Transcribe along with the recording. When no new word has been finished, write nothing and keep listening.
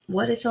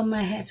what is on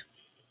my head,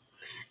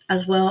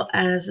 as well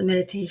as a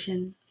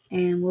meditation.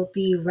 And we'll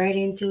be right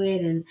into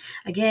it. And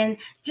again,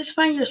 just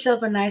find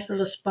yourself a nice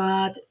little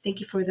spot.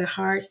 Thank you for the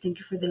hearts. Thank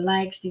you for the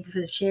likes. Thank you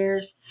for the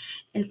shares.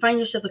 And find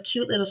yourself a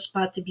cute little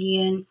spot to be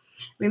in.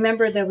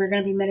 Remember that we're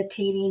going to be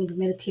meditating. We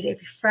meditate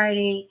every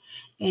Friday.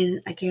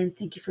 And again,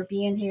 thank you for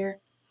being here.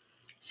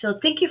 So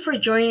thank you for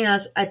joining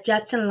us at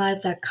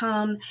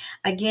jacksonlive.com.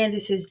 Again,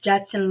 this is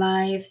Jatson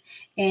Live,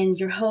 and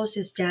your host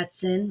is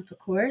Jatson, of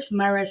course.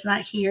 Mara is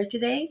not here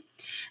today,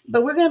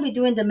 but we're going to be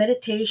doing the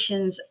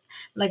meditations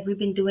like we've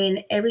been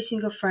doing every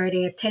single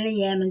Friday at 10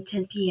 a.m. and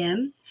 10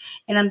 p.m.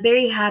 And I'm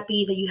very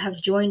happy that you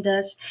have joined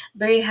us.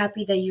 Very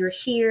happy that you're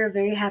here.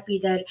 Very happy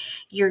that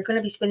you're going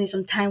to be spending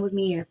some time with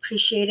me. I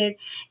appreciate it.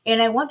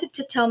 And I wanted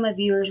to tell my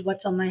viewers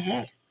what's on my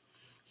head.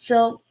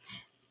 So,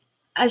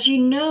 as you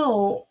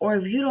know, or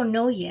if you don't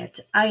know yet,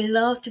 I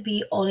love to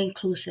be all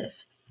inclusive.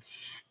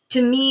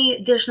 To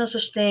me, there's no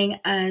such thing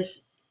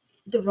as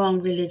the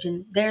wrong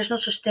religion. There's no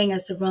such thing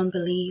as the wrong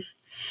belief.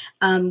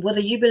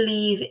 Whether you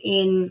believe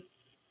in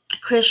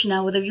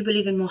Krishna, whether you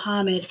believe in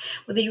Muhammad,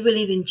 whether you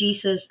believe in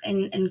Jesus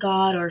and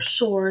God or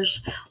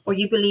Source, or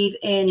you believe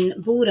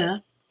in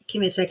Buddha.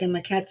 Give me a second.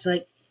 My cat's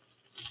like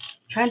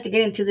trying to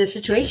get into this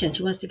situation.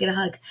 She wants to get a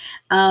hug.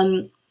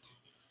 Um,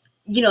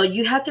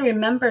 you have to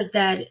remember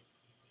that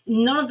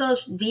none of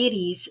those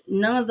deities,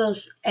 none of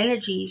those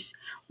energies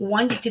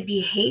want you to be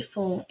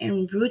hateful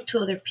and rude to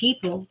other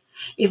people.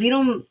 If you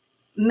don't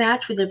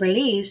match with their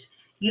beliefs,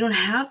 you don't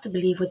have to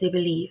believe what they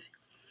believe,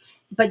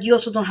 but you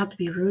also don't have to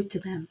be rude to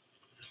them.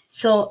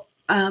 So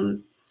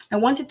I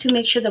wanted to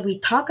make sure that we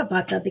talk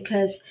about that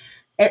because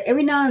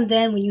every now and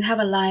then when you have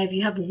a live,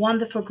 you have a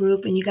wonderful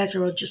group and you guys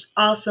are all just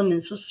awesome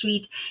and so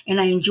sweet and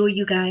I enjoy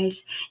you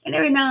guys. And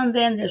every now and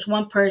then there's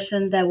one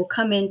person that will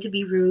come in to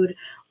be rude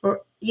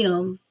or,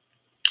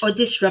 or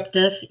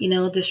disruptive.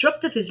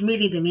 Disruptive is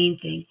really the main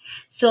thing.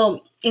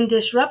 So in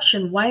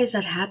disruption, why is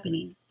that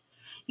happening?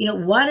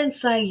 What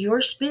inside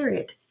your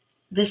spirit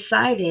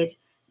decided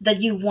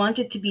that you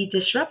wanted to be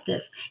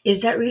disruptive?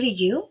 Is that really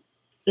you?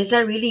 Is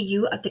that really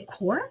you at the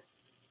core?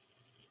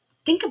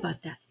 Think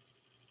about that.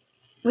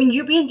 When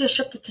you're being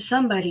disruptive to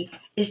somebody,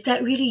 is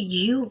that really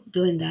you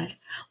doing that?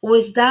 Or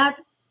is that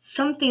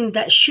something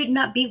that should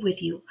not be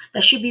with you,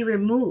 that should be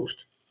removed?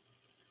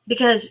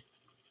 Because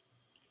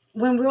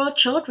when we're all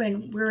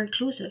children, we're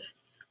inclusive.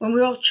 When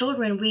we're all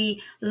children,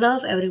 we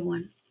love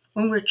everyone.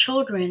 When we're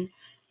children,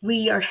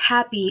 we are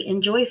happy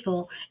and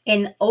joyful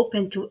and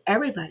open to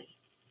everybody.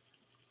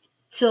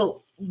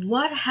 So,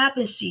 what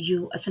happens to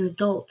you as an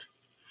adult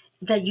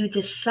that you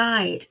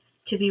decide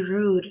to be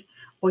rude,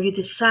 or you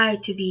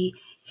decide to be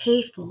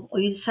hateful, or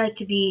you decide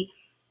to be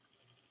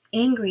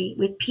angry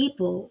with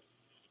people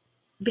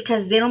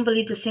because they don't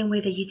believe the same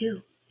way that you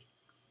do?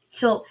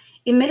 So,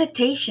 in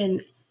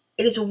meditation,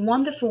 it is a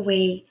wonderful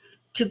way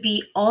to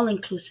be all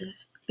inclusive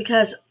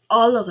because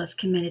all of us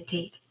can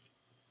meditate.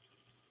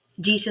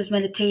 Jesus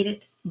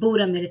meditated,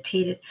 Buddha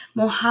meditated,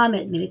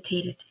 Mohammed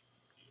meditated,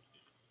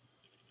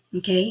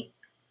 okay?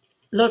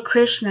 Lord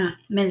Krishna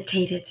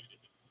meditated.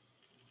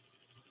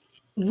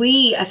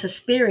 We, as a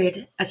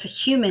spirit, as a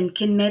human,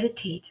 can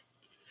meditate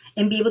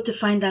and be able to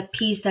find that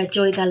peace, that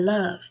joy, that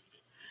love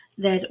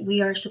that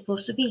we are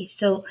supposed to be.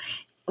 So,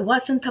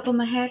 what's on top of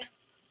my head?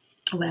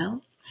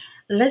 Well,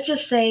 let's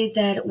just say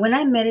that when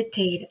I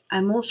meditate,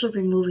 I'm also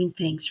removing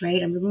things,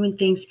 right? I'm removing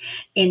things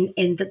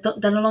that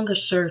no longer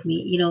serve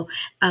me.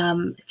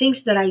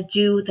 Things that I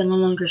do that no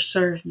longer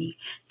serve me.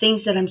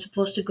 Things that I'm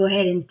supposed to go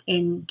ahead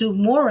and do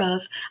more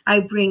of,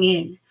 I bring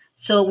in.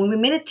 So when we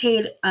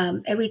meditate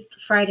every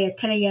Friday at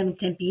 10 a.m. and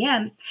 10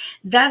 p.m.,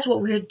 that's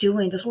what we're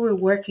doing. That's what we're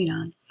working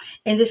on.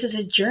 And this is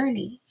a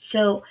journey.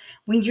 So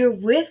when you're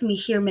with me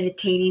here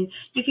meditating,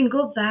 you can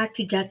go back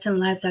to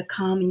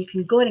jacksonlive.com and you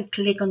can go ahead and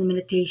click on the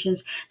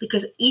meditations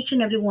because each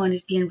and every one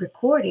is being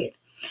recorded.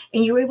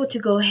 And you're able to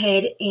go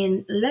ahead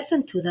and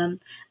listen to them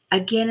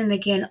again and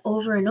again,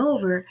 over and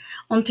over,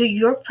 until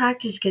your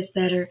practice gets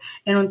better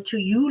and until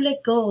you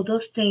let go of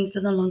those things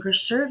that no longer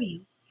serve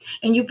you.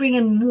 And you bring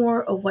in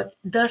more of what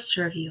does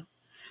serve you.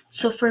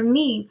 So for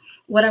me,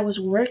 what I was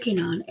working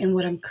on and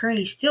what I'm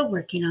currently still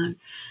working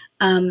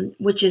on,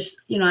 which is,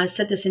 I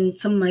said this in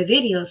some of my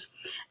videos,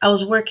 I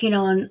was working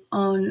on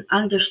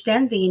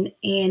understanding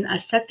and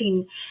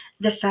accepting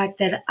the fact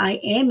that I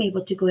am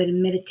able to go ahead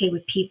and meditate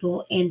with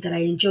people and that I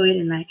enjoy it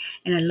and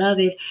I love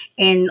it,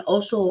 and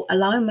also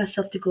allowing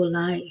myself to go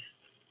live.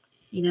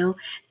 You know,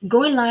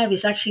 going live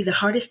is actually the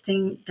hardest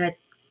thing that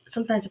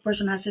sometimes a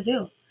person has to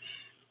do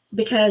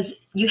because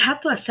you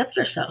have to accept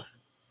yourself.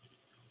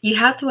 You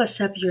have to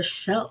accept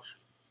yourself.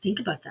 Think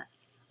about that.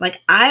 Like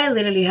I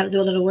literally had to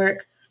do a little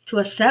work to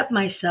accept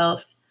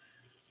myself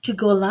to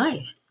go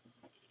live.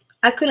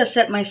 I could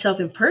accept myself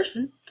in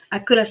person. I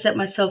could accept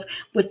myself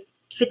with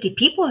 50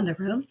 people in the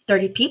room,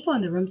 30 people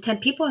in the room, 10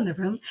 people in the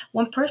room,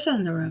 one person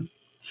in the room.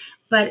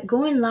 But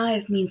going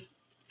live means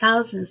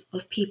thousands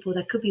of people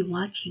that could be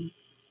watching.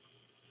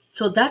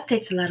 So that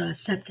takes a lot of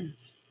acceptance.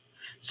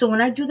 So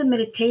when I do the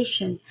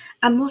meditation,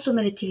 I'm also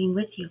meditating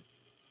with you.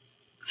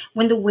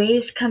 When the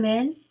waves come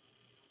in,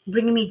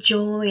 bringing me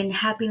joy and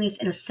happiness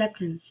and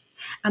acceptance.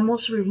 I'm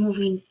also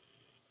removing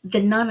the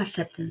non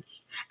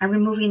acceptance. I'm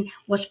removing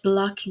what's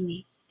blocking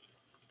me.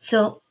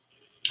 So,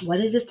 what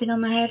is this thing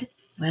on my head?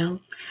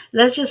 Well,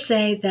 let's just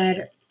say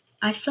that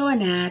I saw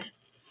an ad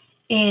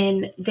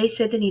and they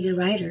said they needed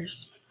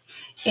writers.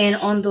 And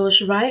on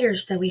those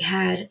writers that we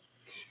had,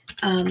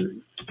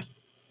 um,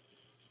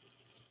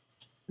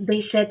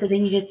 they said that they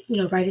needed,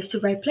 writers to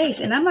write plays.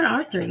 And I'm an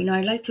author.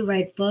 I like to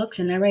write books,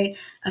 and I write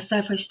a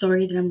sci-fi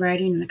story that I'm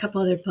writing and a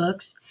couple other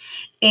books.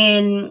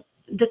 And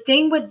the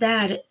thing with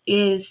that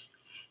is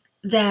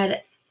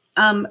that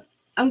um,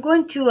 I'm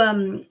going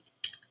to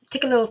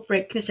take a little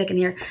break. Give me a second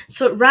here.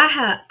 So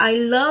Raha, I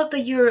love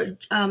that you're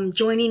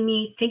joining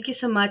me. Thank you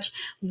so much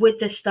with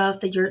the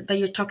stuff that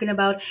you're talking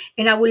about,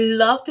 and I would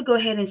love to go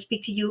ahead and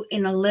speak to you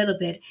in a little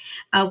bit.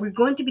 We're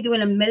going to be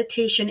doing a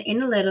meditation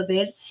in a little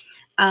bit,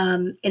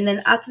 and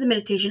then after the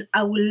meditation,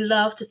 I would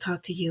love to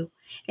talk to you.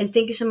 And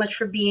thank you so much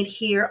for being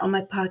here on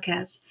my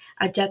podcast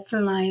at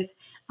Jetson Live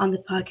on the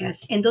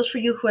podcast. And those for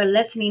you who are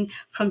listening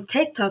from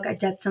TikTok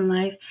at Jetson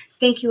Live,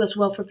 thank you as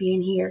well for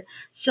being here.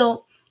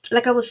 So,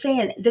 like I was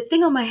saying, the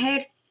thing on my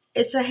head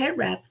is a head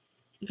wrap.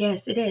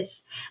 Yes, it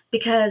is.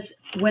 Because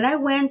when I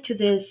went to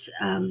this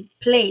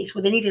place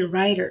where they needed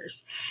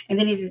writers and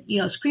they needed,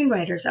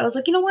 screenwriters, I was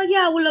like, you know what?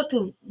 Yeah, I would love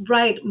to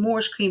write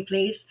more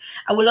screenplays.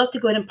 I would love to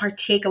go ahead and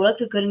partake. I would love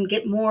to go ahead and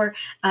get more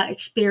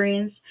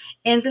experience.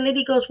 And the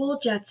lady goes, well,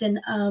 Jackson,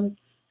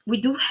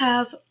 we do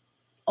have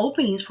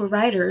openings for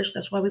writers.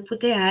 That's why we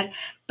put the ad.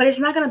 But it's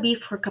not going to be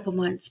for a couple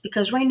months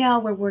because right now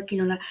we're working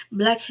on a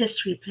Black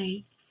History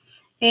play.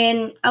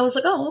 And I was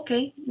like, oh,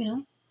 okay,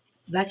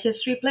 Black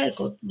History play,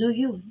 go do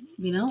you,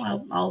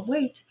 I'll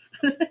wait.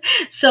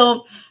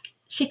 So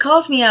she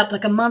calls me up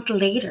like a month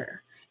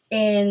later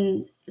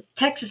and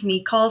texts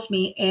me, calls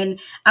me,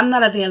 and I'm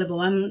not available.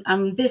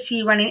 I'm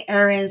busy running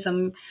errands.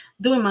 I'm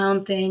doing my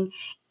own thing,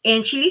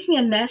 and she leaves me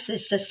a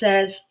message that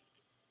says,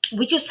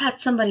 "We just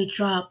had somebody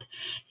drop,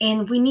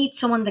 and we need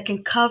someone that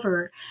can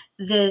cover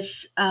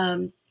this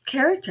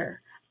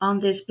character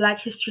on this Black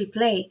History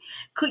play.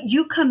 Could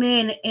you come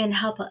in and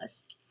help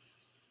us?"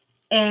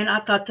 And I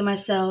thought to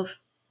myself,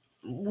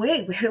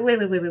 wait.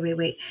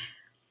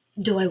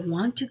 Do I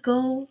want to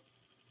go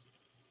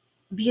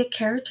be a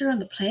character on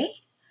the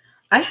play?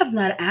 I have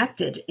not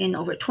acted in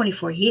over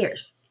 24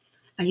 years.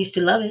 I used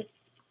to love it.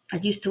 I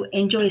used to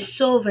enjoy it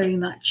so very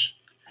much.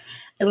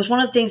 It was one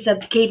of the things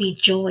that gave me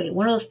joy,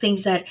 one of those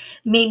things that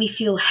made me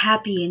feel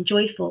happy and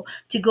joyful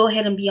to go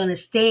ahead and be on a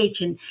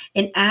stage and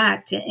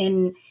act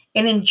and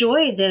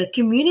enjoy the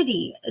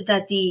community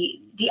that the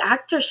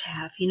actors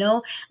have,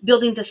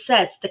 building the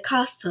sets, the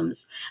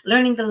costumes,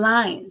 learning the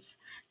lines,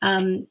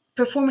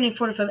 performing in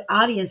front of an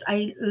audience.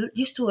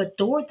 Used to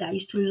adore that. I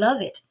used to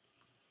love it.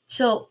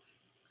 So,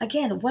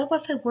 again, what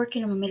was I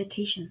working on my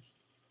meditations?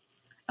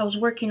 I was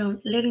working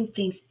on letting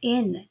things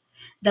in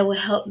that would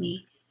help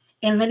me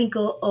and letting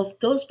go of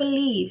those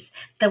beliefs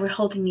that were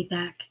holding me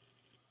back.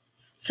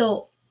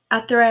 So,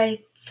 after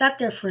I sat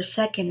there for a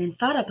second and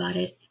thought about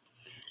it,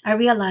 I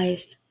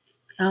realized,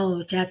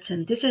 oh,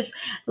 Jadson, this is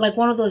like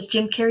one of those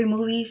Jim Carrey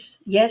movies,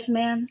 Yes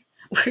Man,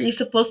 where you're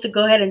supposed to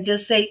go ahead and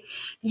just say,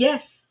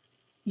 yes,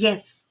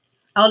 yes.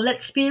 I'll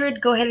let spirit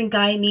go ahead and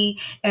guide me,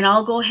 and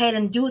I'll go ahead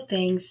and do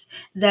things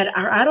that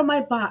are out of my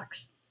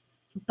box,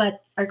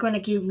 but are going to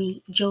give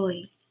me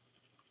joy.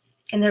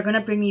 And they're going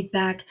to bring me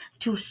back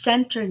to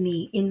center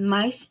me in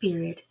my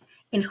spirit,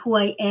 in who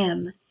I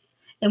am,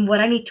 and what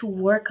I need to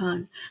work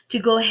on to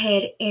go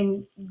ahead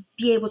and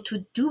be able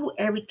to do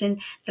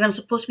everything that I'm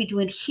supposed to be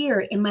doing here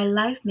in my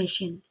life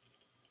mission.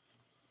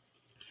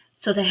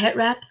 So the head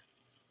wrap,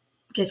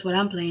 guess what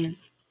I'm playing?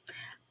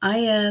 I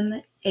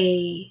am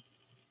a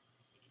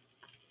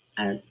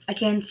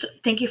again.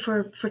 Thank you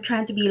for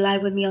trying to be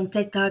live with me on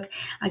TikTok.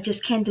 I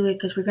just can't do it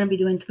because we're going to be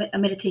doing a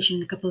meditation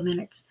in a couple of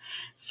minutes.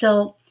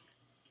 So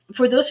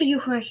for those of you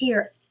who are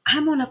here,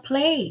 I'm on a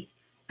play.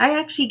 I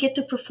actually get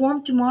to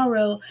perform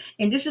tomorrow,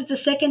 and this is the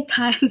second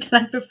time that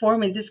I'm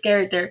performing this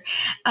character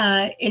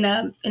in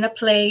a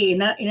play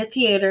in a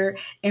theater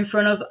in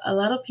front of a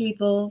lot of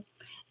people,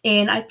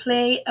 and I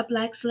play a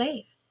black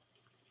slave.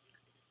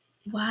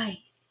 Why?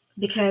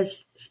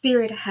 Because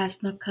spirit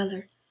has no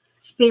color,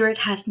 spirit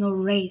has no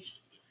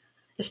race,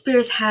 the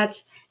spirit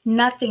has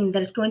nothing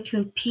that is going to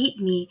impede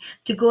me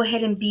to go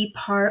ahead and be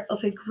part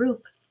of a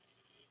group,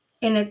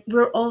 and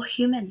we're all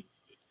human.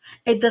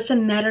 It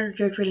doesn't matter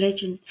your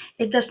religion.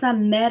 It does not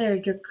matter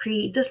your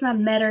creed. It does not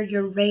matter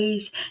your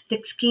race,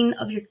 the skin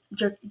of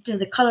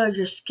the color of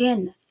your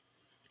skin.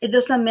 It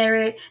does not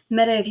matter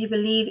if you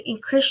believe in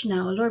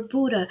Krishna or Lord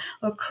Buddha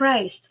or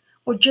Christ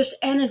or just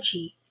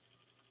energy.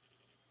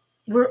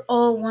 We're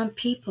all one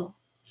people.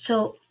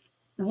 So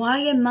why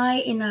am I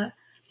in a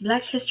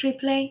Black History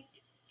play?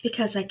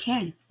 Because I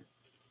can.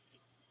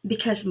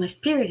 Because my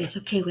spirit is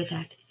okay with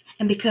that.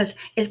 And because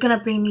it's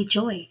gonna bring me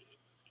joy.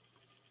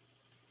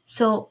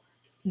 So,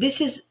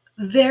 this is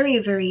very,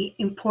 very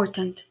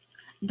important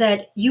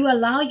that you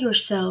allow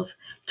yourself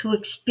to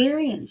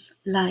experience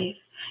life,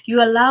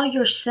 You allow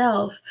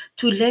yourself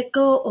to let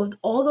go of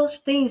all those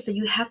things that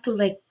you have to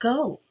let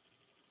go.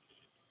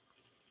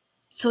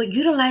 So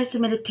utilize the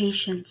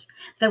meditations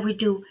that we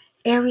do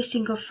every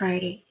single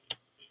Friday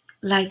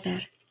like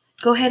that.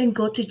 Go ahead and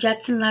go to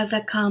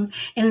jacksonlive.com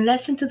and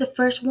listen to the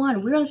first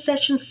one. We're on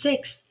session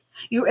 6.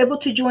 You're able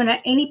to join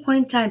at any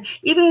point in time.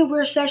 Even if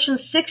we're session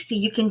 60,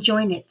 you can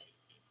join it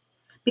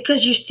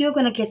because you're still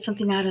going to get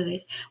something out of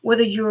it.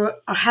 Whether you or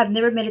have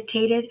never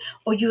meditated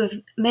or you have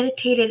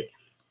meditated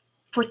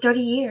for 30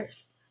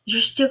 years,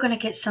 you're still going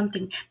to get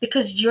something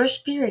because your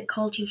spirit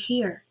called you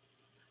here.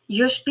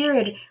 Your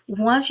spirit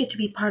wants you to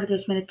be part of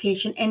this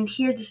meditation and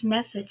hear this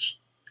message.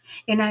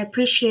 And I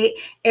appreciate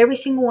every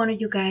single one of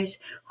you guys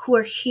who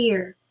are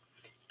here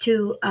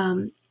to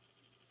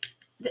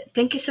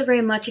thank you so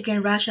very much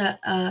again,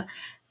 Rasha,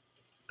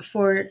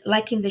 for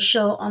liking the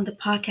show on the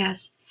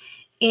podcast.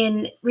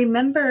 And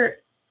remember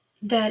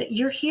that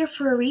you're here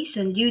for a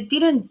reason. You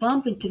didn't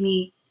bump into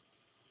me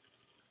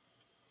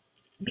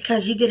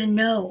because you didn't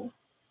know.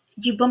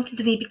 You bumped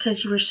into me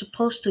because you were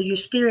supposed to. Your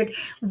spirit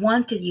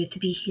wanted you to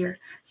be here.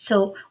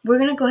 So we're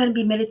gonna go ahead and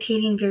be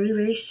meditating very,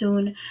 very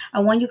soon. I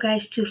want you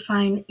guys to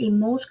find a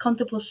most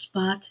comfortable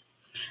spot.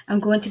 I'm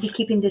going to be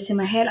keeping this in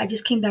my head. I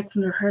just came back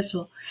from the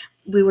rehearsal.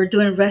 We were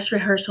doing rest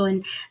rehearsal,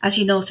 and as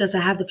you know, since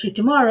I have the play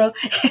tomorrow,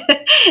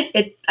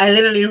 I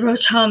literally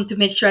rushed home to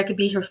make sure I could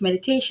be here for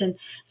meditation.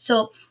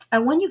 So I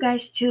want you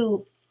guys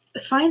to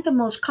find the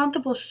most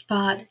comfortable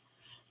spot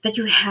that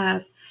you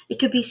have. It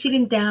could be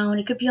sitting down,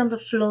 it could be on the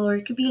floor,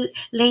 it could be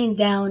laying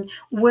down,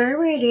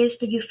 wherever it is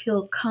that you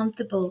feel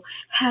comfortable,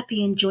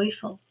 happy, and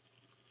joyful.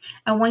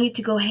 I want you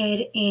to go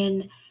ahead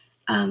and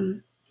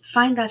um,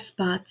 find that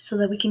spot so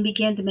that we can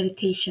begin the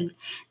meditation.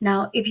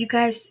 Now, if you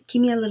guys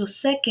give me a little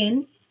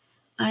second,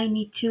 I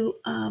need to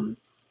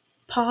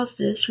pause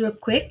this real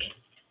quick.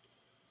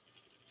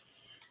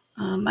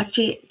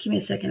 Actually, give me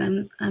a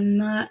second. I'm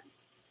not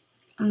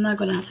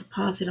gonna have to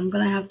pause it. I'm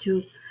gonna have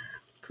to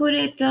put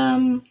it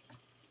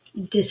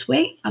this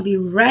way. I'll be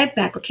right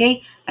back.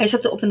 Okay. I just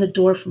have to open the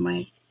door for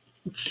my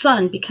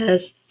son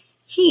because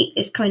he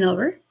is coming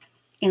over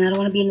and I don't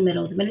want to be in the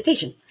middle of the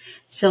meditation.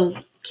 So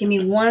give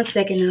me one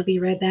second. I'll be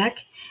right back.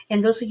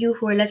 And those of you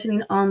who are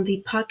listening on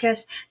the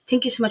podcast,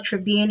 thank you so much for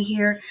being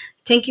here.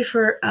 Thank you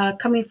for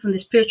coming from the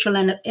spiritual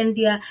land of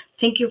India.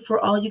 Thank you for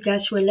all you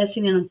guys who are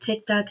listening on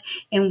TikTok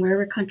and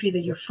wherever country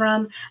that you're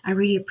from. I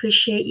really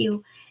appreciate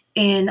you.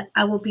 And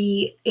I will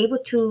be able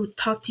to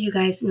talk to you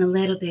guys in a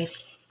little bit.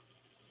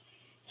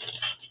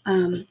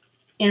 Um,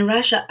 in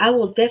Russia, I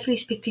will definitely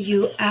speak to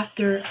you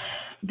after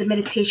the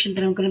meditation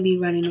that I'm going to be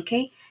running,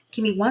 okay?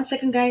 Give me one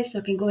second, guys, so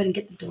I can go ahead and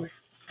get the door.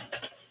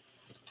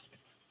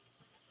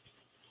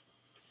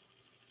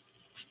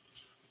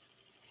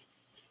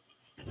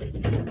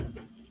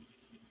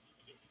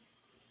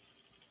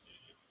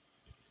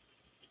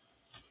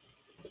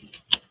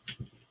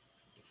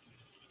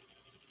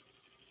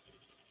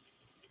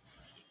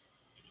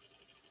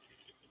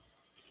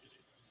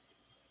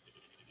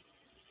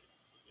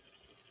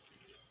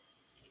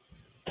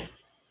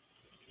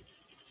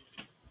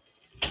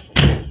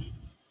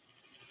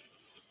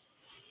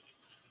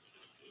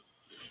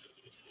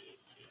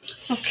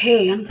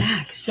 Okay, I'm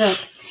back. So,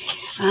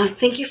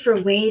 thank you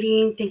for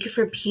waiting. Thank you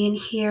for being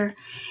here.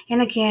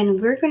 And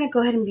again, we're going to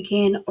go ahead and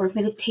begin our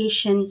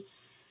meditation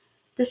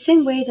the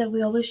same way that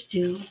we always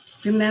do.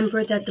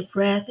 Remember that the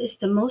breath is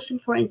the most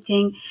important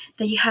thing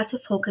that you have to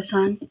focus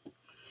on.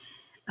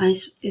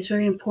 It's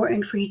very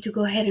important for you to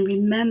go ahead and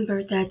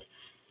remember that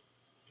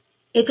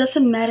it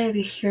doesn't matter if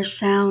you hear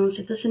sounds,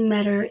 it doesn't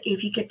matter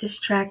if you get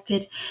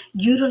distracted.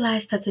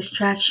 Utilize that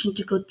distraction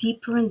to go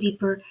deeper and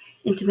deeper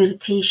into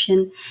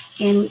meditation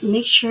and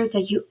make sure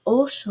that you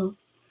also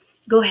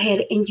go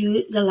ahead and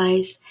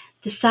utilize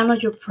the sound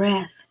of your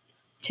breath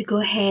to go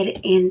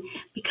ahead and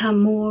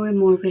become more and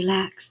more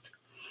relaxed,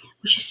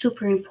 which is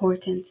super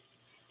important.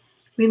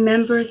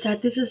 Remember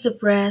that this is the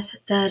breath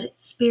that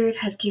Spirit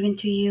has given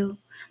to you.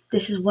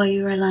 This is why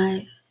you're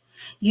alive.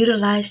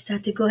 Utilize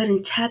that to go ahead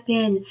and tap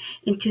in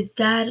into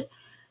that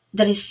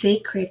is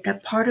sacred,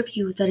 that part of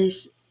you that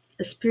is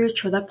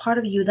spiritual, that part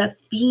of you, that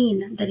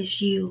being that is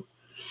you.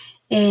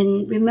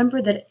 And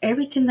remember that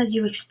everything that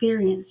you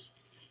experience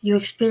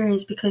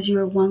because you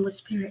are one with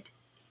spirit.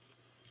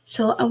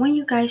 So I want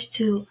you guys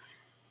to,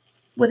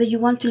 whether you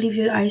want to leave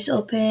your eyes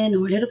open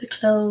or a little bit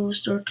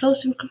closed or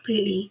close them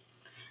completely,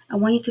 I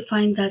want you to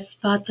find that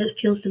spot that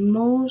feels the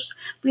most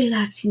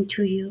relaxing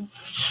to you.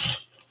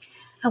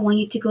 I want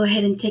you to go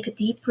ahead and take a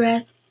deep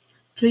breath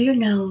through your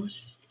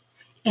nose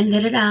and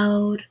let it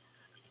out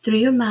through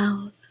your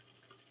mouth,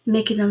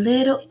 making a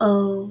little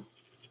O,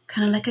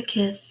 kind of like a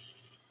kiss.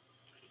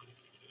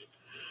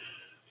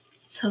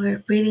 So we're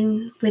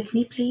breathing with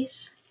me,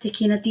 please.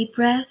 Taking a deep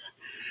breath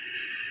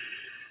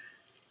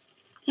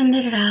and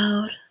let it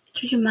out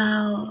through your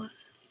mouth.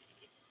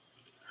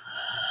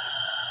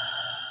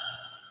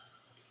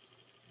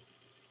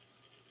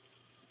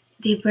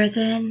 Deep breath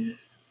in.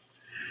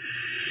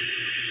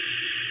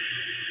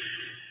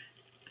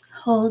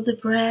 Hold the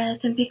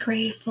breath and be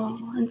grateful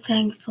and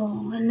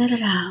thankful and let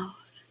it out.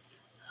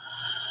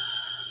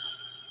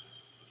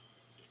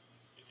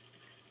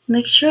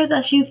 Make sure that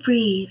as you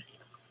breathe,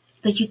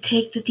 that you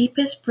take the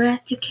deepest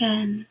breath you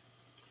can.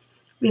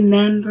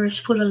 Remember it's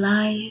full of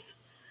life,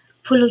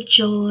 full of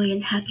joy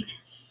and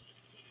happiness.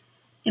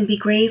 And be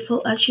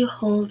grateful as you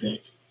hold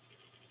it.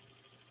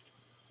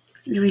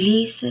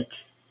 Release it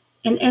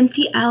and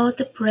empty out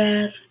the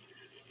breath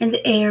and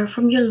the air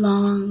from your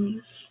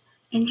lungs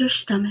and your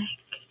stomach.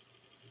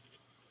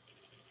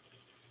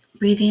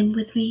 Breathe in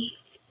with me.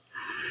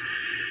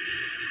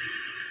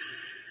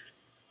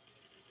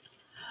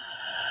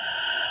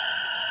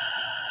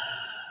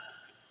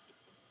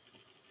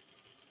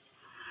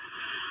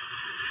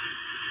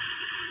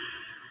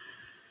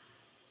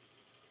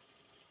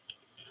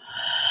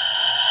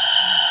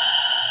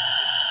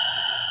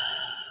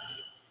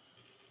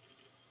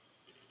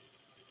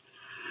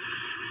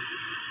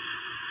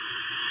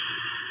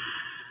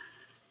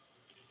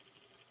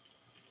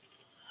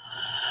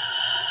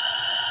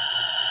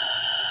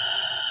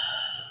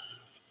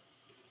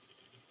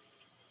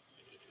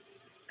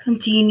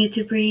 Continue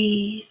to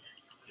breathe.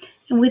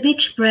 And with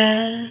each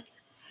breath,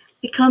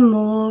 become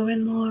more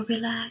and more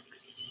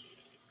relaxed.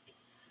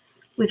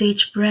 With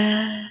each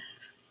breath,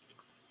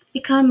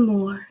 become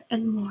more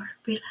and more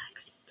relaxed.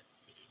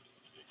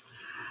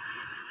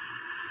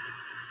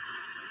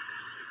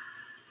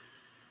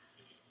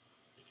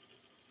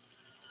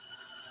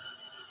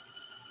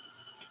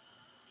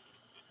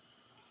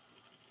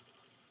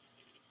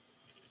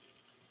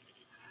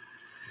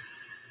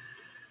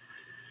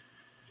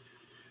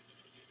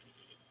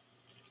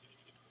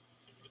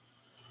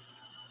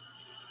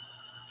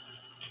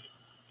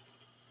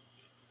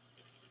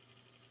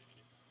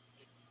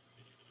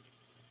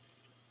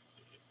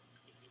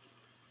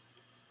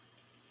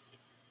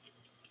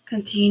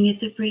 Continue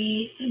to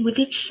breathe. And with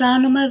each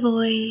sound of my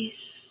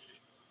voice,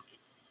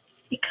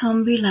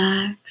 become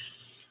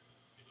relaxed.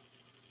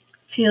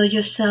 Feel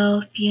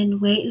yourself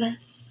being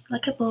weightless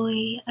like a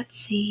buoy at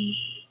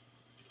sea.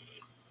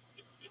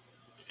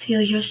 Feel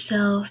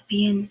yourself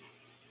being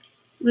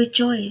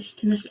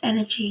rejoiced in this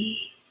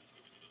energy,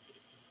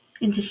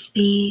 in this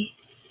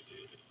peace,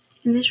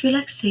 in this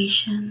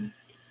relaxation.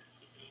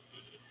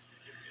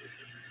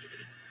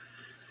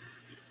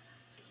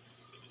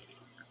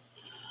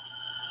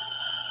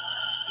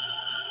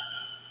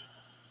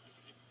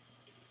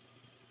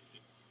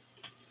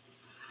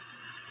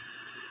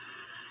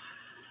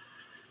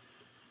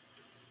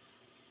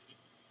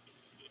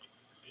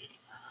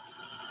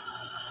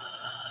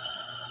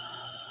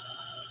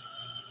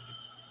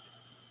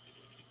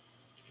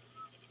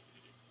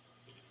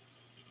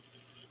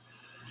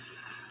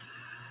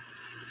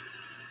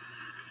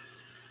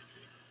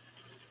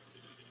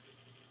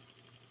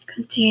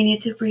 Continue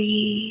to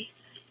breathe.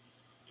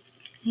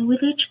 And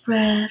with each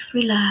breath,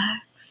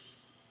 relax.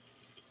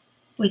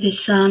 With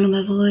each sound of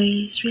my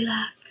voice,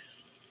 relax.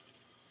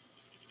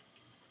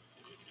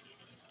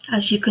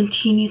 As you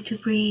continue to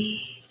breathe,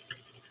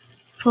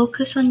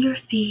 focus on your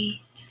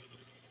feet.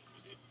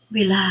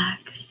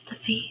 Relax the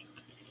feet.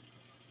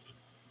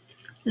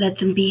 Let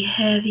them be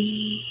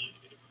heavy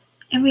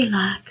and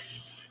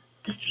relax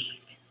the feet.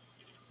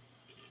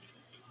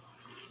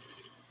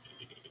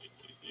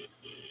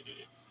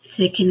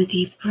 Taking a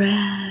deep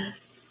breath,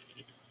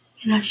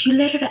 and as you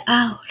let it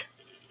out,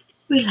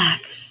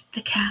 relax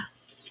the calves.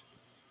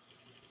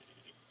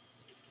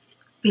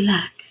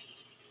 Relax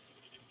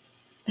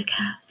the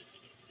calves.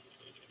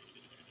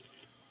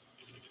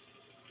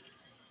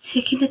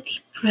 Taking a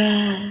deep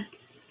breath,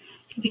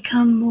 you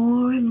become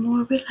more and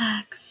more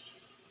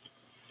relaxed.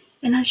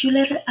 And as you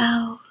let it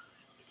out,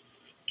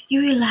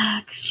 you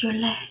relax your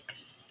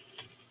legs.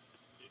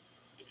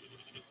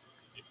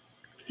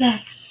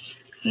 Legs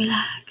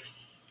relax.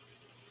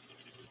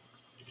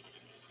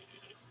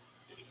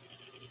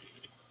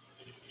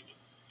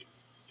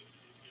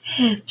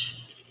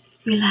 Hips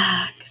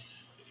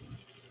relax.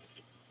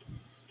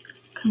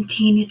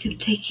 Continue to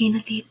take in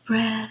a deep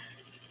breath.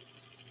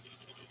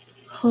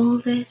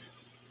 Hold it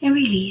and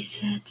release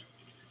it.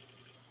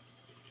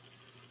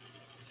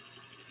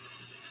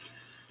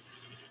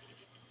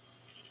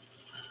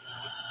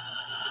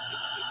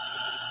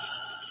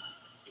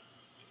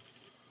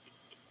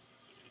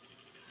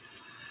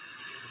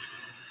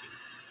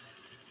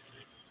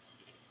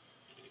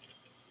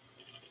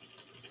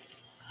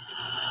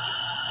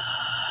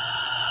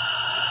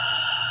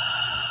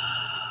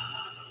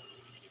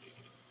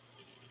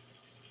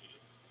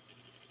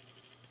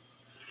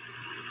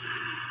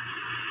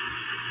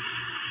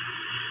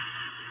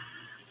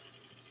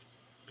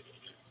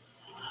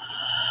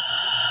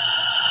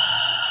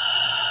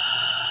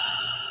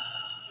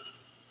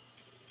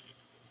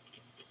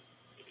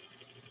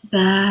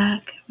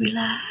 Back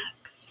relax.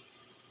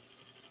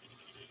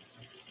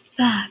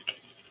 Back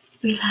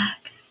relax.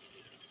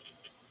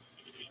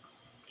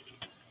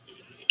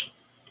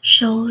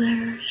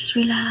 Shoulders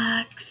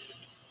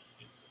relax.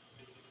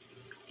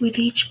 With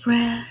each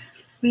breath,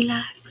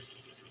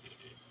 relax.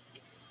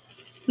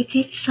 With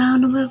each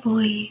sound of my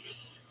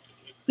voice,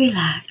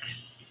 relax.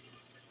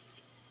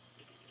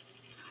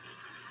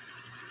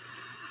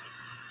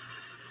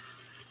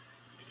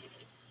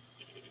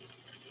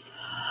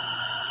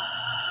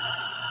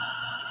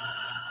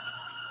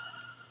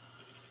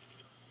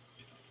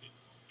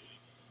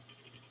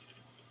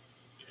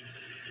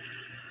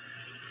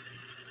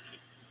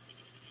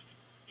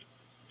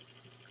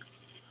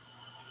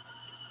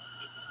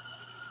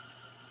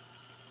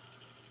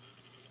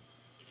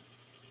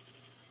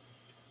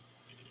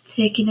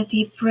 Taking a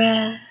deep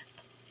breath,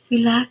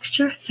 relax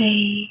your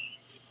face,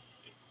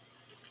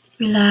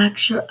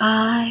 relax your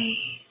eyes,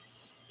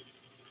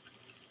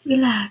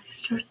 relax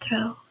your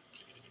throat.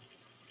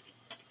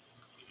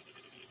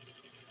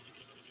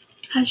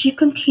 As you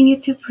continue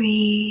to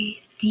breathe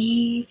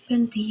deep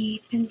and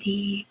deep and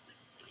deep,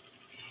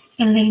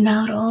 and letting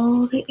out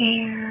all the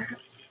air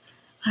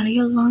out of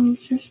your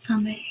lungs and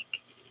stomach,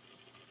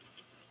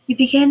 you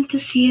begin to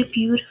see a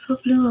beautiful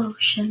blue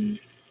ocean.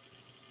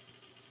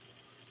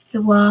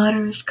 The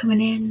water is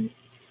coming in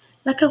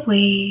like a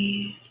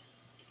wave.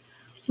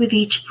 With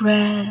each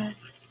breath,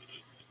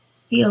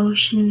 the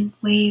ocean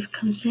wave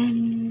comes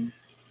in,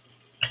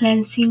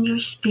 cleansing your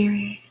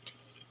spirit,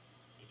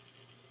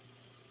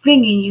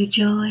 bringing you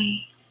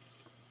joy.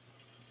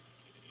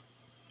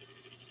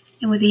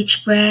 And with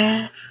each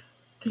breath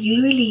that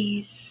you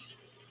release,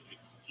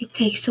 it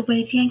takes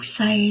away the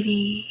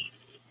anxiety,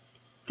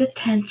 the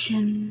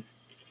tension,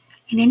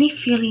 and any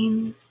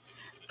feeling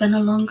that no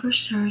longer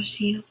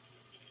serves you.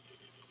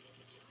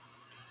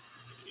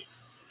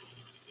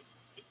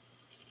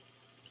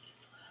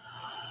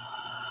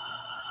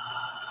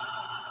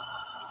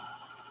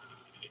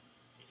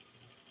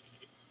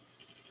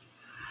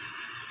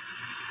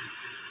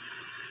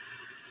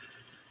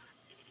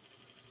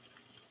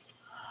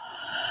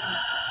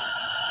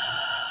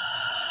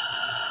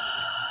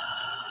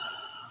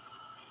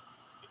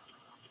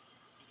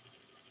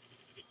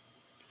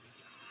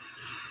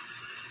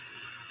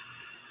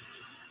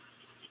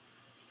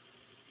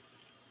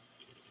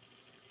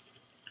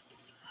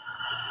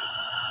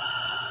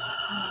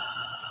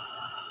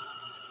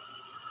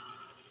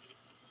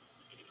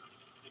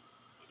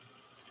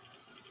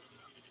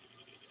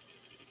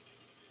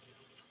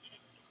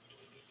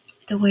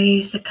 The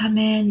waves that come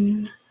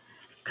in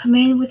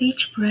with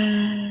each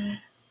breath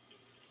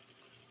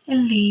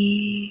and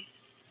leave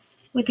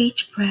with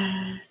each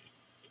breath,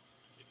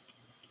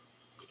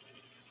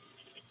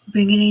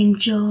 bringing in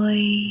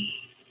joy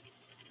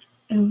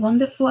and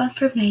wonderful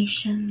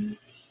affirmations,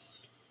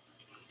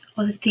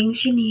 all the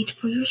things you need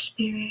for your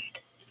spirit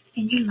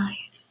and your life,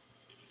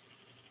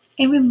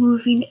 and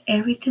removing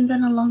everything that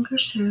no longer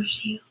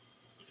serves you,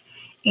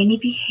 any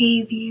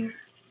behavior,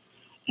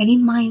 any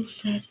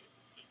mindset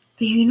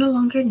that you no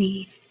longer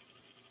need.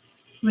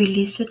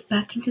 Release it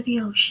back into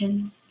the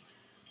ocean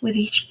with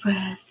each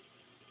breath.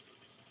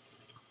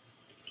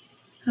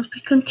 As we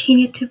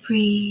continue to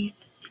breathe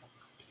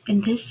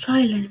in this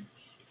silence,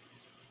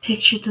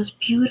 picture those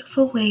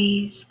beautiful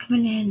waves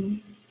coming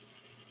in,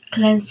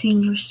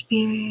 cleansing your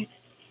spirit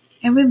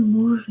and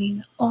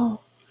removing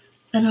all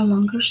that no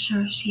longer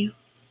serves you.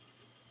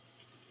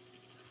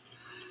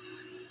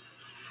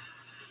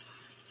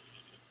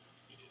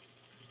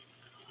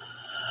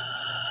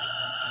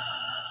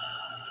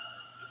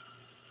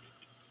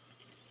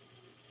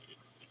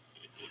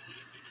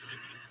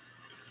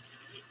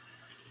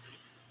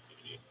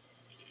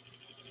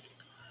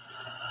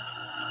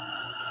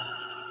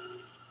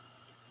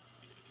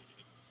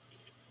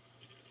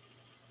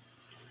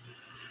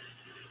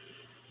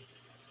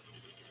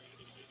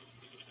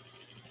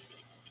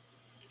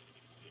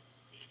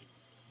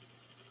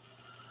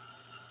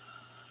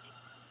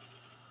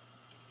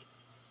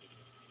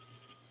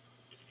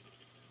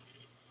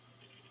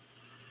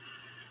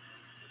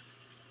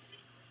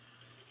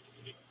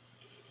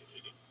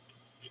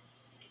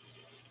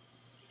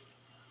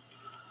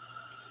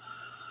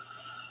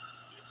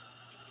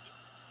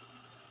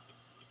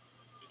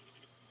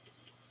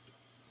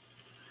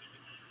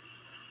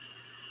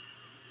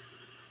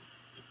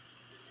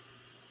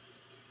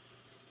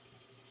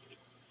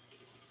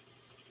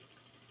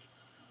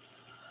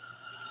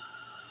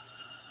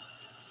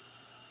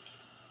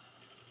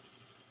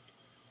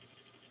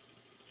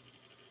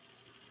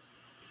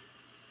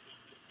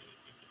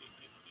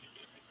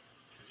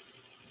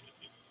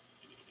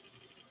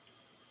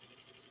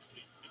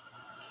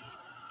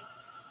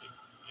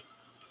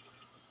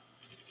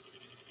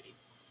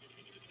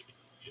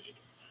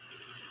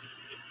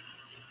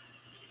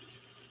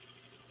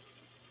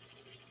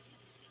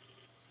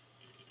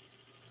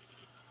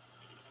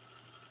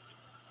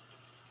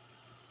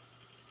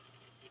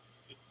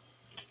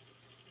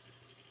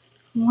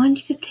 I want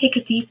you to take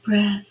a deep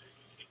breath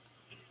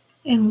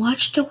and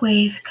watch the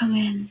wave come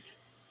in.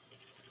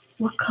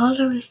 What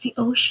color is the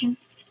ocean?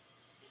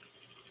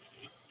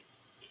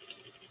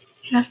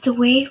 And as the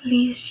wave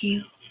leaves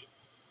you,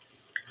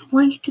 I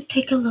want you to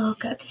take a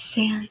look at the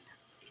sand.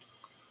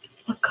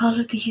 What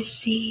color do you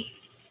see?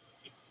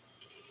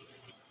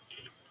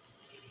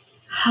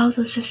 How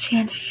does the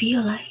sand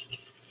feel like?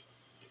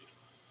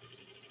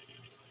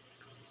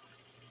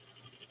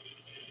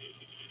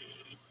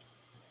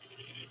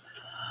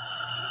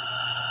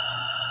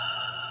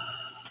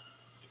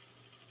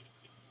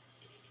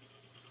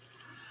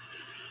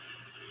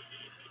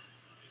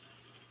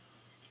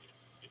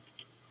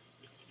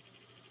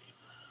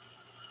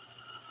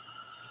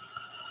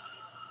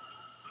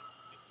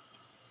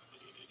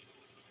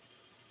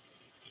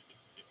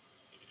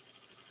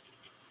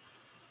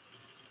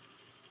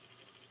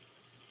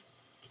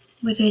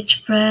 With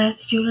each breath,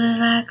 you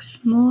relax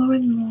more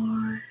and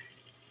more,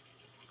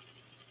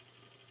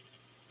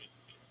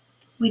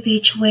 With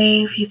each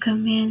wave you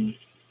come in,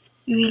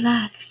 you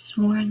relax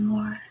more and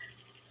more.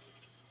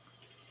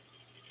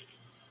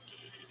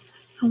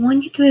 I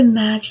want you to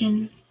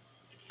imagine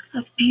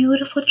a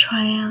beautiful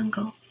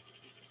triangle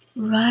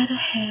right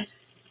ahead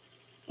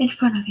in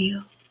front of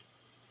you.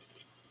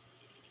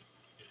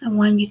 I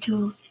want you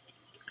to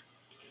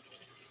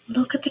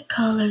look at the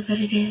color that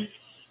it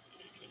is,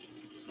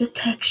 the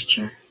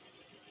texture,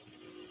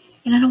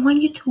 and I don't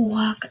want you to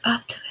walk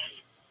up to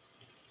it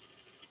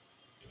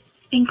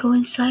and go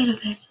inside of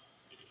it.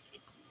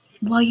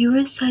 While you're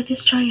inside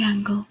this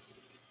triangle,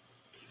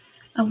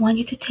 I want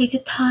you to take the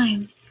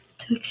time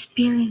to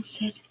experience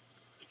it,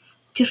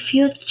 to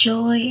feel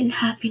joy and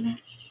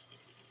happiness.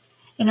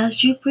 And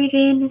as you breathe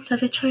in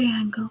inside the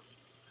triangle,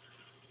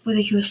 whether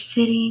you're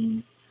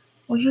sitting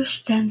or you're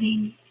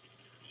standing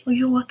or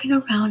you're walking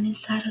around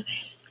inside of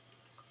it,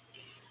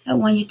 I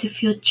want you to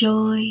feel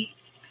joy,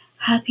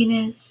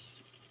 happiness,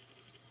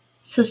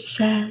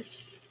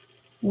 success,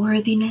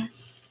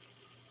 worthiness,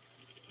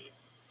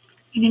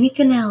 and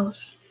anything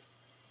else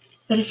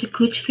that is a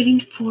good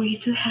feeling for you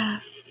to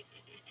have.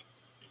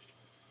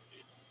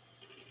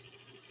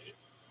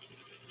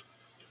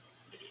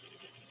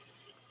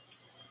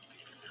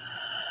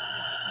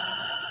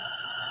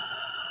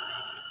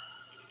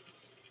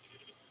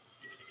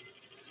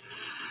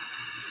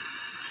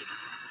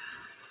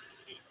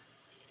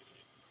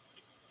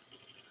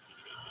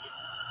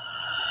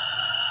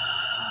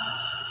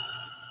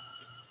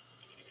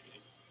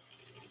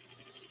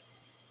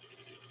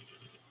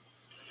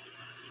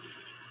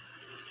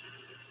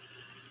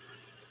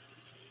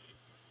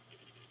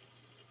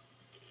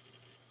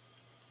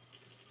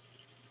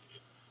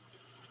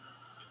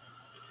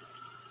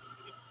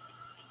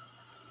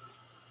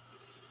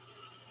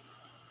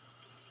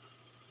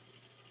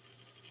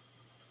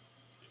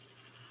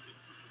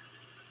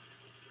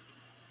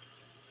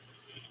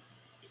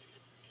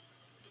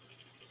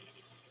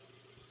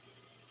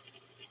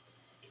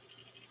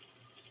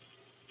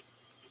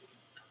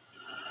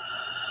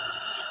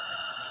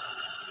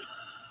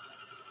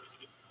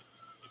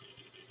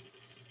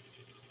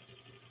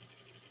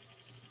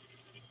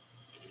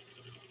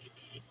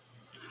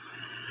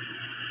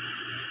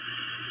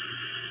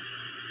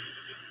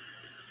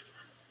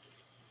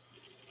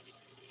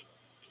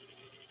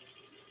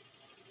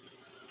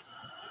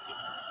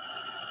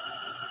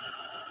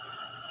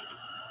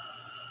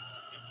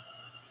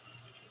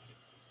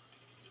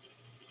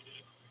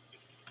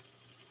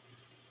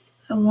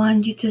 I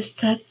want you to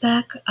step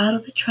back out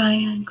of the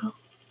triangle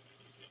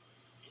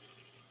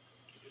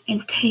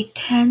and take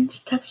 10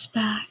 steps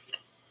back.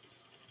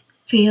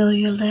 Feel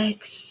your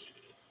legs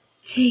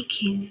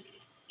taking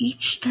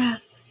each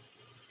step,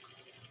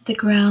 the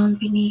ground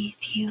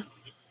beneath you.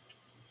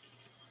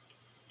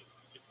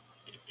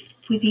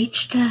 With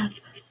each step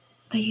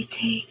that you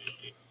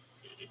take,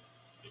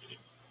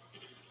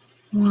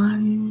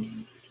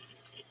 1,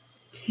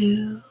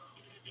 2,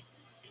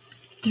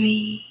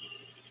 3,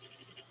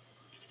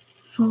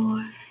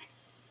 4.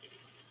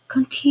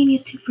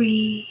 Continue to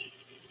breathe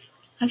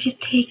as you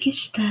take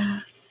each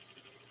step,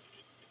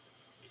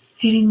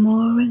 feeling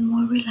more and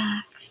more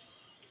relaxed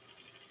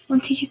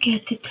until you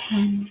get to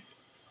 10.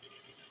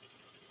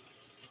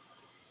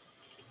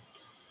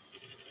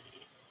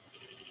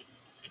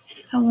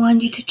 I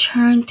want you to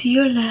turn to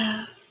your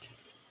left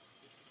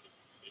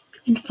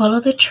and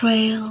follow the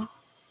trail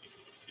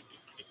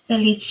that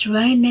leads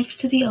right next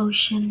to the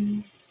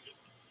ocean.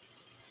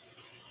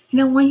 And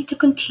I want you to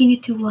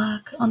continue to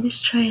walk on this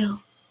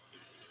trail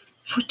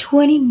for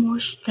 20 more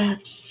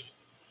steps.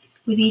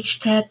 With each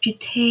step you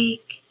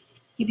take,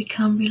 you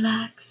become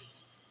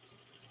relaxed.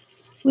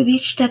 With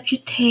each step you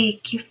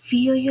take, you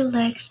feel your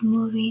legs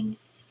moving,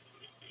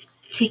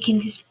 taking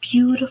these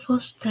beautiful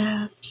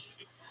steps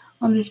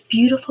on this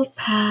beautiful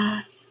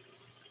path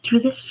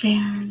through the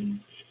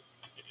sand,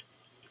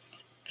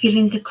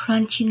 feeling the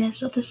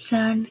crunchiness of the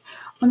sand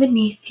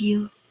underneath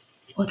you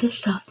or the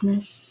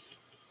softness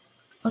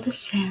of the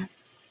sand.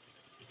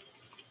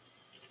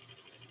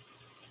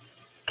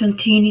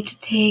 Continue to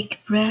take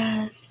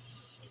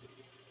breaths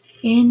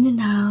in and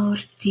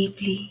out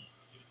deeply,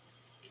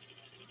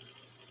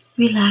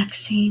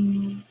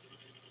 relaxing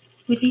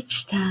with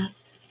each step.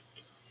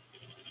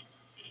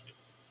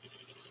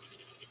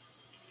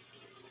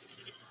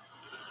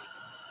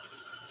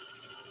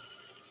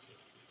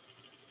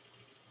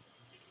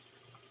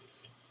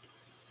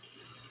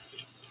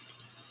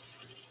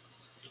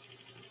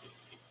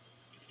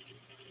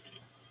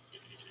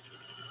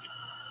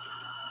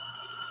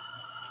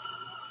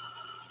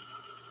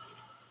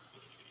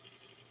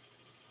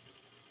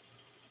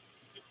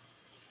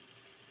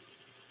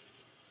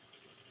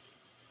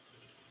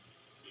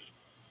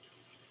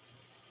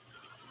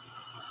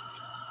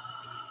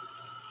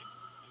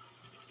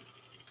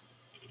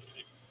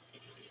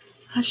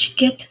 As you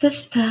get to the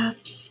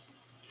steps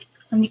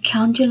and you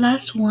count your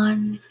last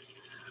one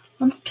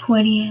on the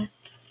 20th,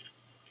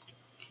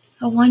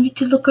 I want you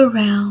to look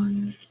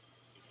around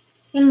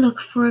and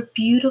look for a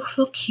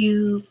beautiful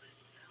cube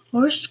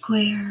or a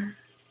square.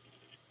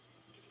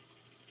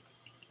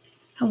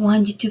 I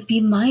want you to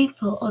be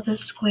mindful of the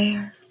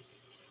square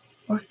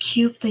or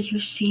cube that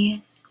you're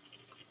seeing.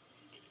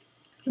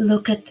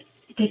 Look at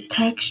the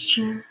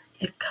texture,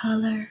 the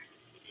color.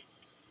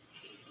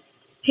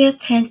 Pay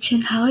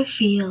attention how it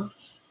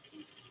feels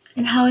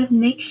and how it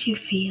makes you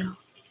feel.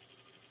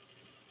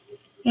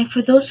 And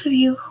for those of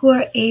you who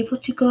are able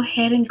to go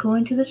ahead and go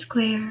into the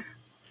square,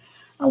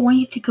 I want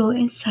you to go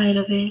inside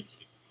of it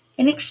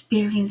and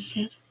experience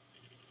it,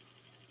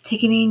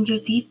 taking in your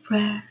deep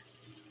breaths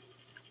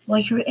while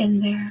you're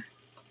in there.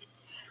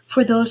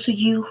 For those of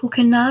you who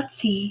cannot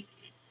see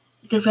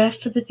the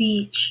rest of the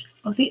beach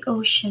or the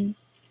ocean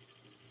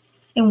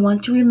and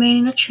want to remain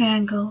in a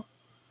triangle,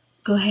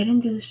 go ahead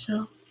and do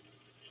so.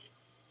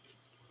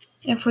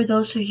 And for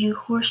those of you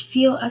who are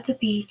still at the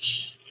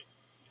beach,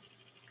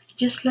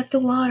 just let the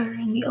water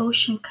and the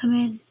ocean come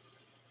in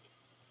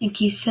and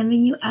keep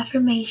sending you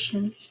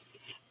affirmations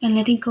and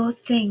letting go of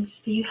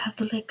things that you have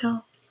to let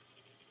go.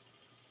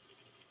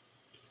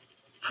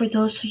 For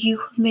those of you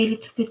who made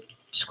it to the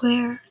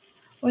square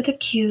or the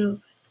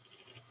cube,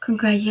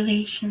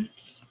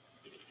 congratulations.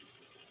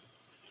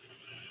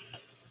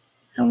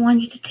 I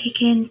want you to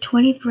take in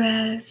 20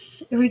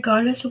 breaths,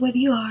 regardless of where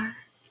you are,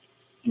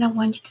 and I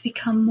want you to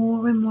become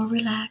more and more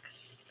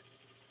relaxed.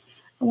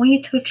 I want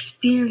you to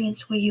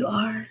experience where you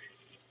are.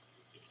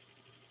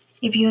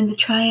 If you're in the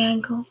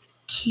triangle,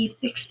 keep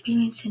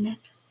experiencing it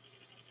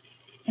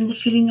and the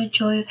feeling of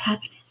joy of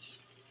happiness.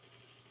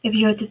 If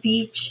you're at the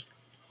beach,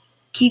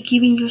 keep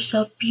giving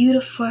yourself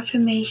beautiful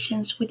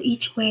affirmations with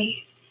each wave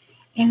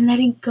and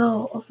letting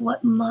go of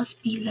what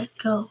must be let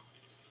go.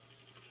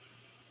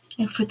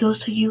 And for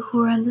those of you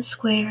who are on the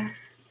square,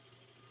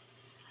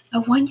 I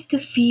want you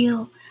to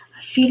feel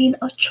a feeling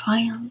of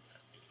triumph,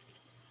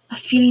 a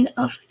feeling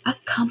of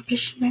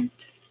accomplishment,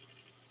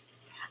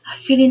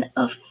 a feeling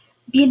of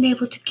being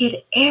able to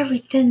get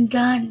everything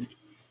done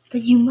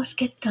that you must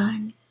get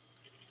done.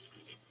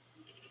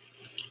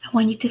 I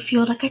want you to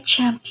feel like a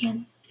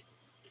champion.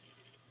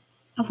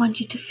 I want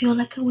you to feel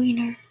like a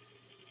winner.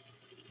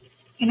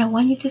 And I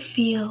want you to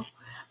feel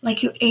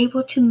like you're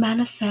able to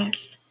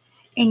manifest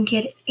and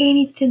get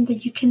anything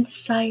that you can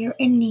desire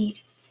and need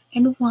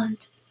and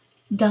want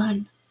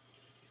done.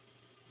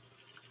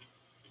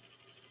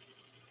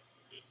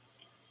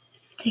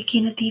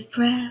 Taking a deep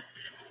breath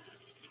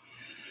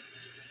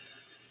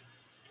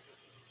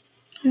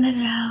and let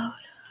it out.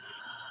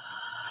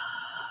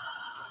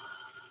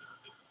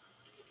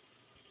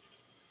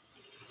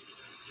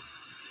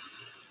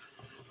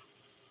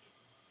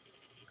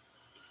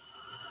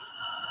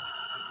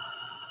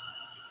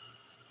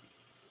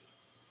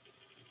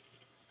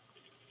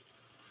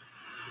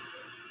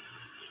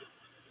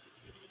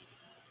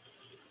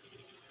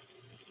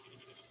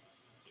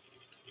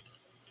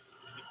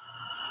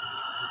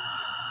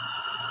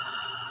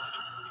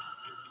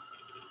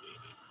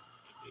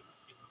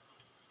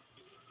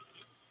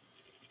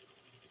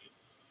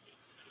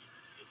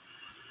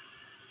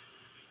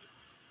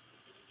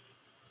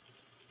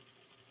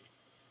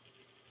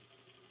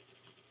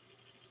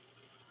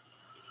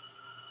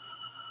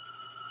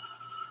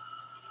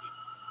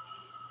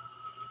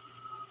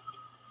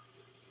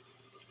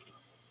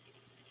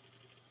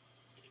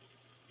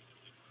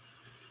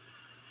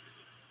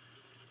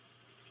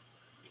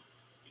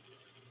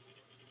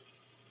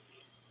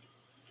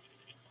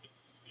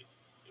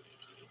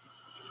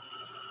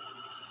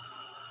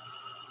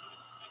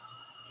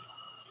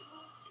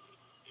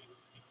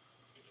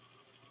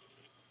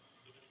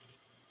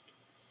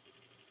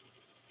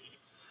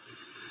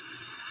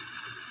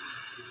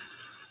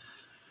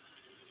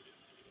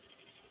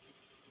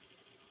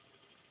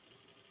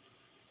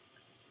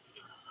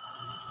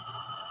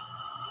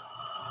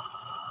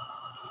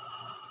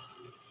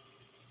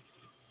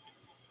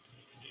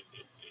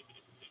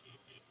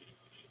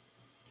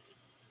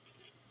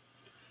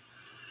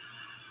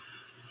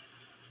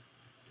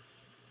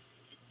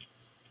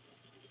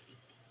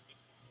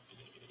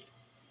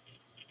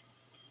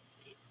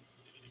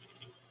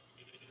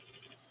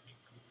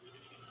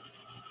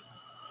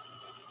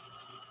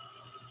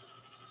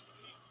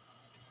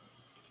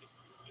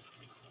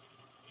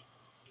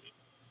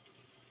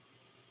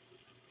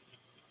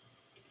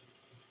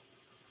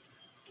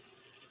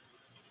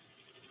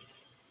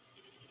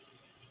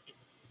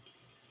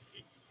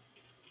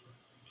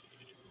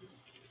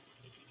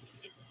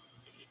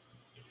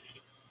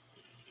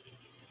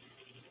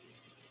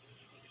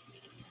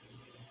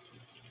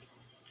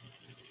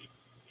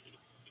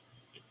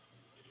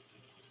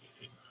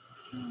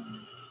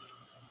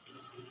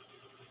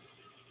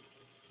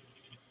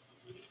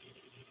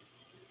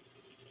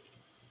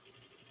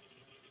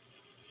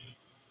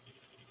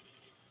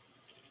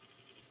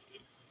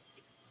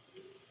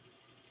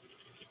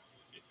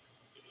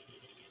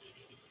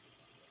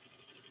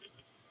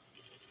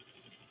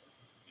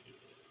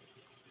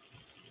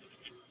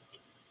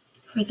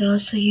 For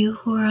those of you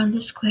who are on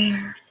the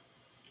square,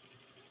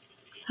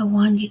 I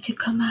want you to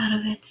come out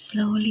of it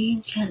slowly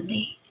and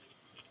gently,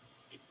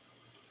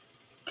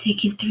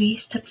 taking 3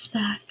 steps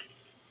back.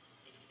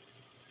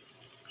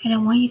 And I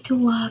want you to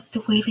walk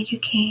the way that you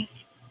came,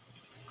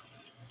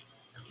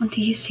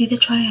 until you see the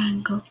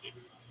triangle.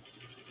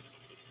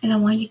 And I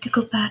want you to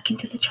go back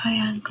into the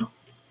triangle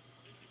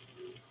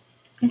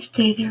and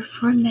stay there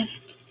for a minute,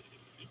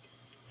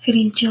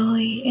 feeling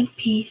joy and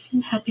peace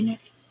and happiness.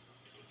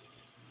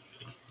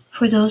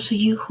 For those of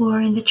you who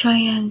are in the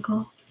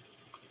triangle,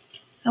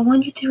 I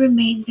want you to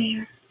remain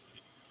there,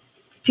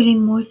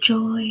 feeling more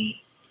joy,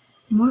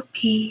 more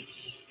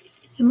peace,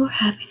 and more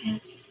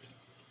happiness.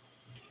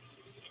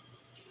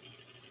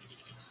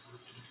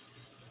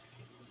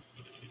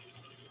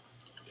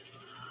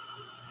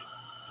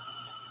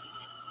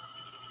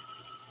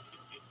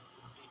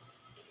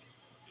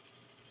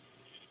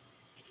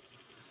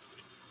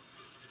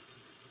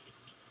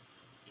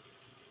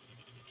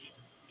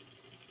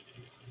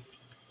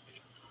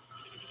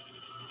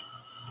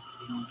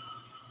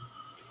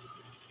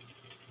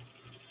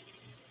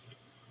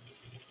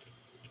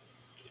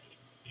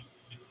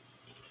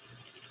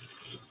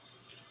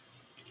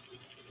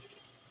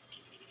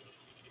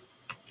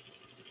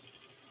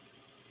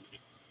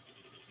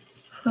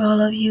 For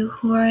all of you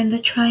who are in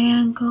the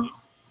triangle,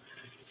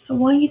 I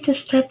want you to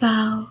step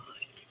out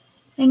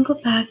and go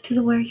back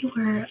to where you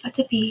were at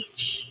the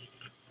beach.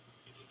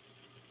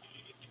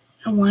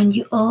 I want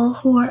you all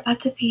who are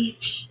at the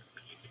beach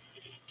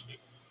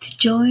to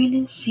join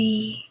and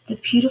see the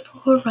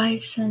beautiful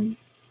horizon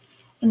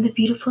and the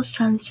beautiful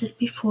sunset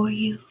before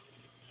you.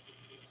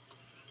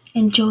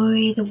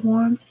 Enjoy the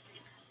warmth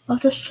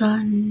of the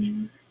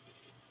sun,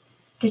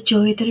 the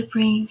joy that it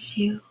brings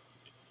you.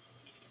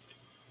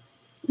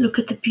 Look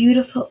at the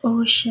beautiful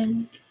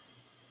ocean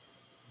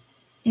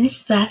in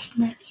its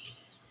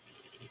vastness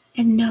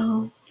and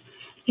know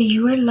that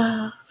you are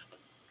loved,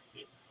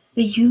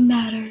 that you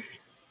matter,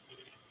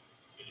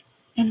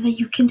 and that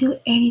you can do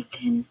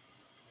anything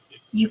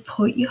you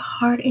put your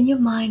heart and your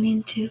mind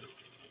into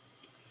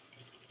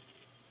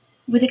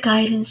with the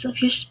guidance of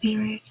your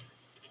spirit.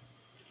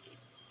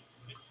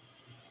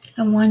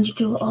 I want you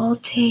to all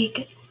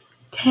take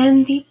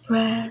 10 deep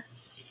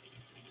breaths,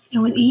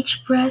 and with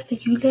each breath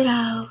that you let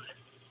out,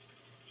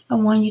 I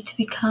want you to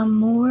become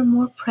more and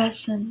more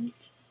present,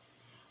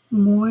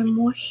 more and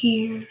more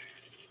here.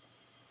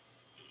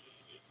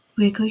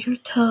 Wiggle your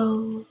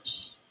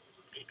toes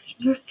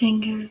and your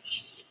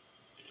fingers.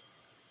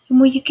 And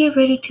when you get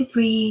ready to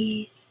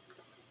breathe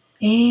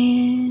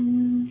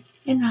in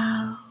and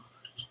out,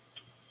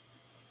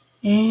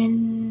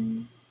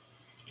 in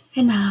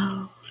and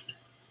out,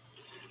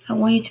 I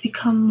want you to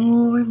become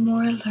more and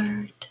more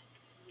alert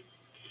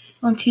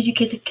until you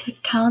get the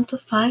count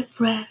of 5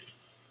 breaths.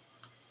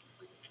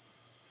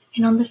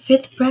 And on the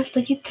fifth breath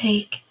that you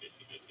take,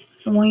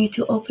 I want you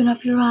to open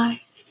up your eyes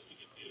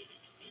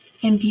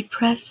and be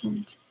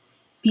present.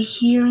 Be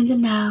here in the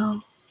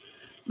now,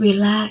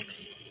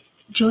 relaxed,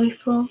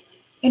 joyful,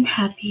 and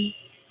happy.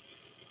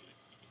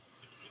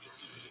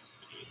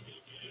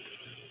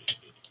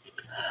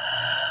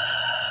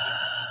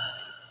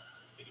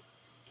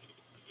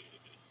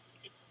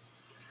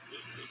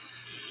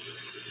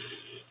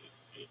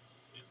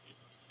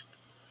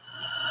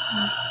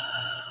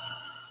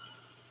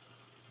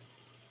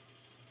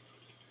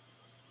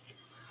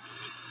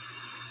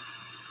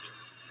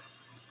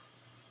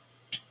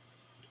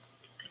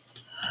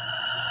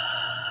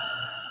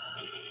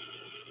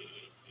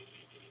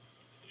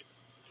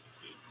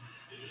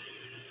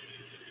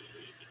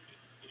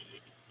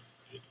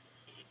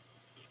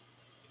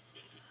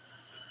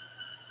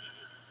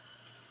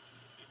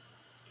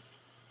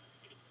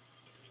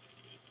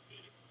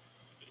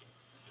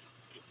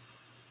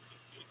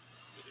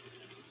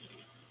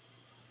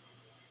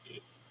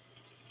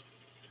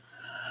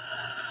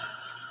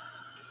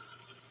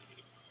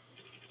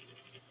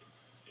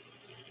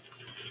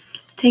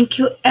 Thank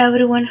you,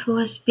 everyone who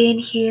has been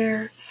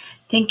here.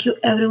 Thank you,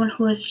 everyone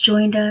who has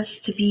joined us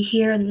to be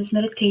here in this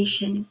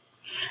meditation.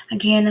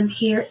 Again, I'm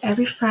here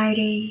every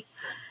Friday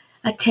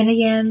at 10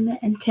 a.m.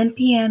 and 10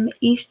 p.m.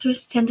 Eastern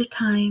Standard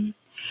Time,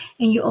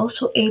 and you're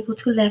also able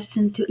to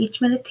listen to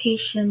each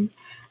meditation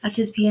as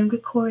it's being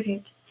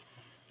recorded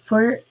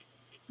for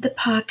the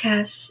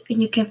podcast,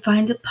 and you can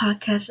find the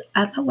podcast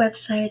at my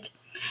website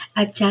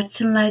at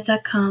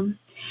jacksonlive.com.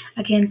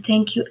 Again,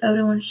 thank you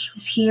everyone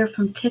who's here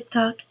from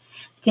TikTok.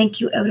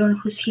 Thank you everyone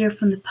who's here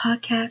from the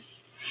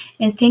podcast.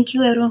 And thank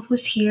you everyone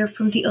who's here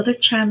from the other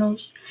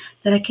channels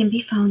that I can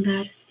be found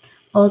at.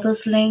 All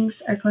those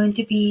links are going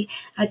to be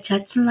at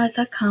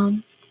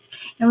jacksonlive.com.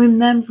 And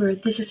remember,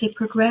 this is a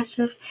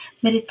progressive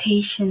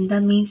meditation.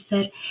 That means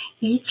that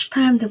each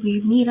time that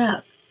we meet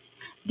up,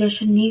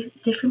 there's a new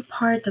different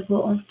part that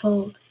will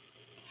unfold.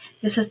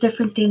 This is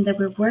different thing that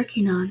we're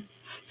working on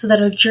so that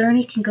our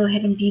journey can go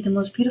ahead and be the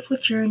most beautiful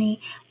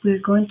journey we're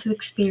going to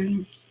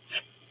experience.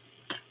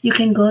 You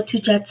can go to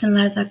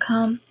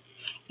jacksonlive.com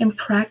and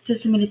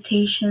practice the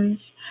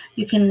meditations.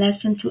 You can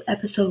listen to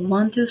episode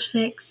 1 through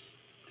 6.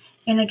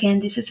 And again,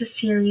 this is a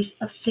series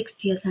of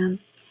 60 of them.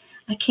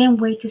 I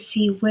can't wait to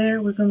see where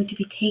we're going to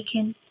be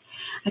taken.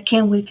 I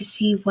can't wait to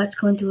see what's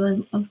going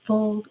to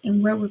unfold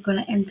and where we're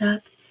going to end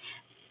up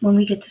when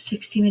we get to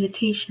 60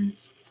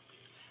 meditations.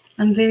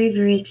 I'm very,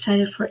 very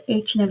excited for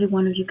each and every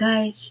one of you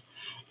guys.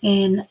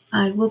 and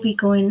I will be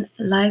going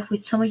live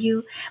with some of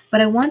you.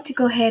 But I want to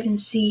go ahead and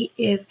see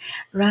if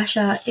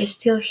Rasha is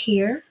still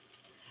here,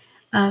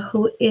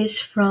 who is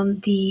from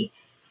the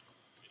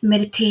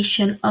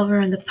meditation over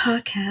on the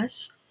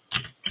podcast.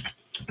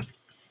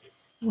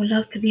 I would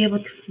love to be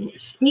able to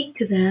speak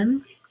to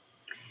them,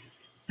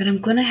 but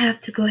I'm going to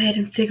have to go ahead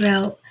and figure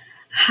out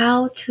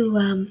how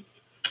to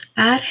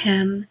add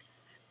him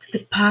to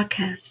the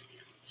podcast.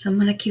 So I'm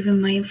going to give him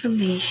my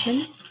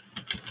information.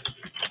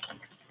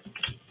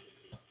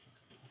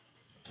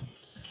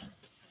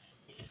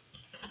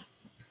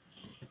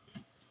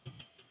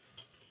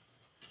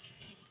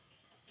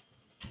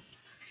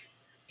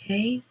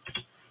 Okay.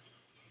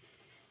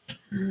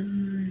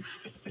 Um,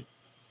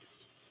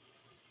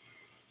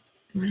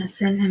 I'm going to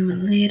send him a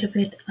little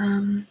bit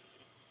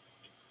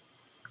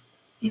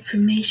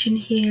information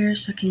here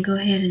so I can go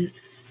ahead and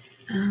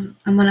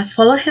I'm going to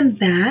follow him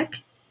back,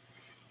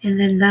 and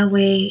then that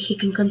way he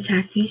can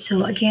contact me.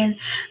 So again,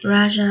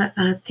 Raja,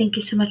 thank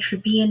you so much for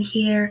being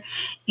here,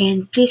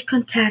 and please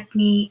contact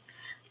me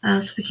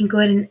so we can go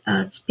ahead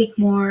and speak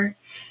more,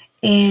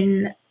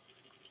 and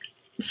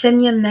send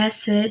me a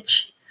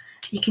message.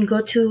 You can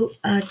go to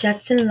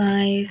Jackson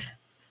Live.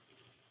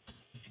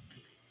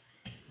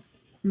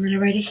 I'm gonna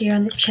write it here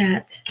on the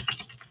chat,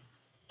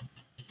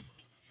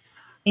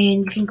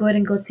 and you can go ahead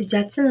and go to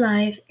Jackson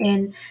Live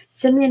and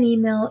send me an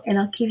email, and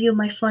I'll give you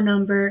my phone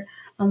number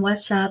on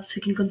WhatsApp so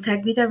you can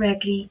contact me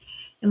directly,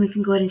 and we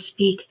can go ahead and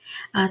speak.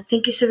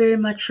 Thank you so very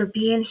much for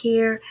being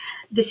here.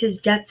 This is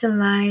Jackson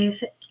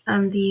Live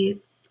on the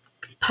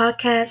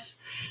podcast,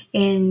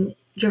 and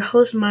your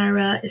host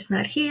Myra is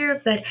not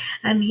here, but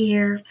I'm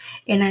here,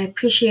 and I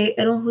appreciate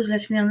everyone who's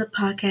listening on the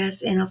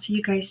podcast, and I'll see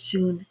you guys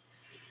soon.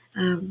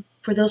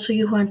 For those of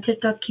you who are on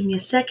TikTok, give me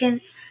a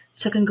second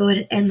so I can go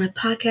ahead and end my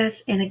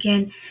podcast. And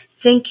again,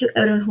 thank you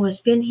everyone who has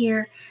been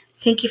here.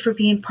 Thank you for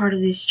being part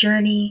of this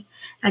journey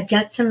at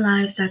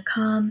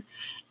jacksonlive.com.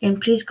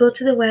 And please go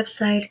to the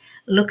website,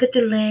 look at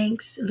the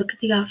links, look at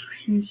the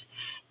offerings,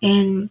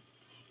 and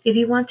if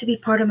you want to be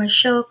part of my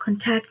show,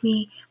 contact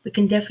me. We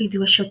can definitely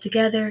do a show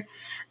together.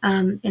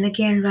 And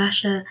again,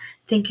 Rasha,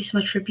 thank you so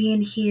much for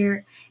being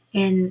here.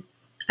 And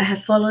I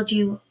have followed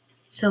you,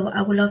 so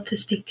I would love to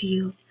speak to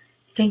you.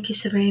 Thank you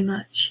so very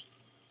much.